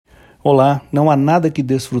Olá, não há nada que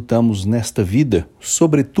desfrutamos nesta vida,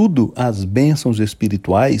 sobretudo as bênçãos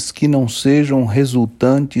espirituais, que não sejam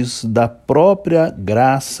resultantes da própria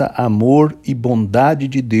graça, amor e bondade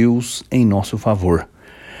de Deus em nosso favor.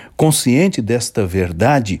 Consciente desta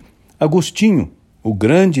verdade, Agostinho, o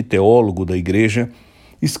grande teólogo da Igreja,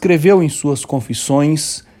 escreveu em suas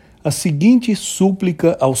Confissões a seguinte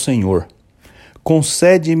súplica ao Senhor: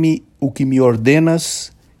 concede-me o que me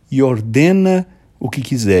ordenas e ordena o que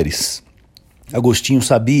quiseres. Agostinho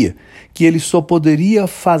sabia que ele só poderia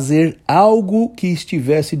fazer algo que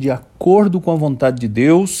estivesse de acordo com a vontade de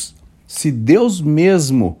Deus se Deus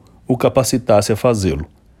mesmo o capacitasse a fazê-lo.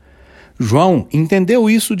 João entendeu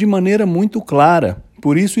isso de maneira muito clara,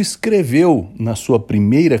 por isso escreveu na sua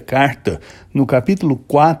primeira carta, no capítulo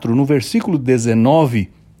 4, no versículo 19,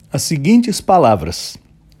 as seguintes palavras: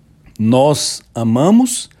 nós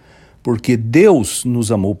amamos porque Deus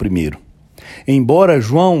nos amou primeiro. Embora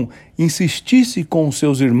João insistisse com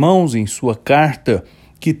seus irmãos em sua carta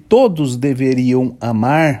que todos deveriam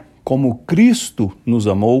amar como Cristo nos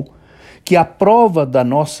amou, que a prova da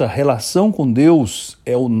nossa relação com Deus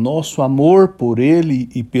é o nosso amor por Ele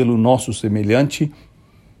e pelo nosso semelhante,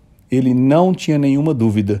 ele não tinha nenhuma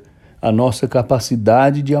dúvida. A nossa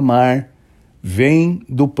capacidade de amar vem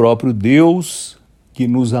do próprio Deus, que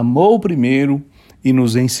nos amou primeiro e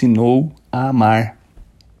nos ensinou a amar.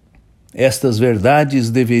 Estas verdades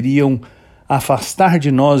deveriam afastar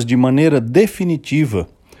de nós de maneira definitiva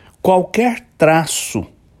qualquer traço,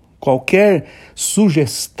 qualquer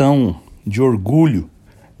sugestão de orgulho,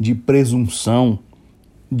 de presunção,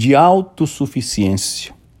 de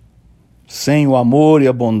autossuficiência. Sem o amor e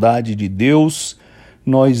a bondade de Deus,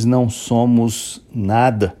 nós não somos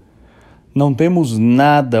nada. Não temos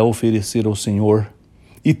nada a oferecer ao Senhor.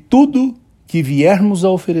 E tudo que viermos a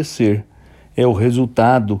oferecer é o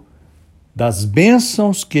resultado das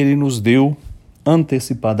bênçãos que Ele nos deu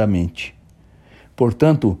antecipadamente.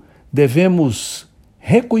 Portanto, devemos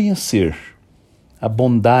reconhecer a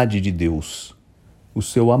bondade de Deus, o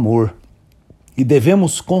seu amor, e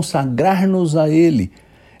devemos consagrar-nos a Ele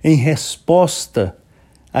em resposta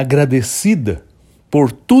agradecida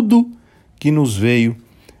por tudo que nos veio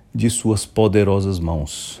de suas poderosas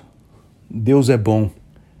mãos. Deus é bom,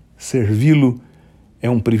 servi-lo é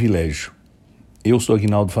um privilégio. Eu sou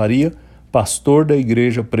Aguinaldo Faria, pastor da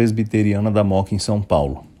Igreja Presbiteriana da Moca, em São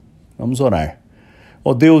Paulo. Vamos orar.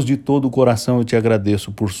 Ó Deus, de todo o coração eu te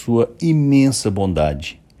agradeço por sua imensa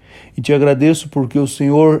bondade. E te agradeço porque o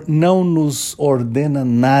Senhor não nos ordena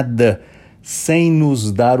nada sem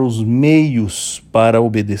nos dar os meios para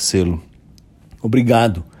obedecê-lo.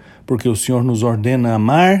 Obrigado, porque o Senhor nos ordena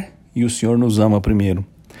amar e o Senhor nos ama primeiro.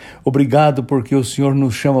 Obrigado, porque o Senhor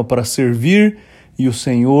nos chama para servir e o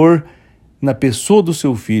Senhor, na pessoa do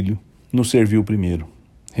seu Filho, nos serviu primeiro.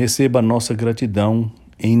 Receba a nossa gratidão,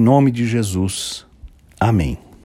 em nome de Jesus. Amém.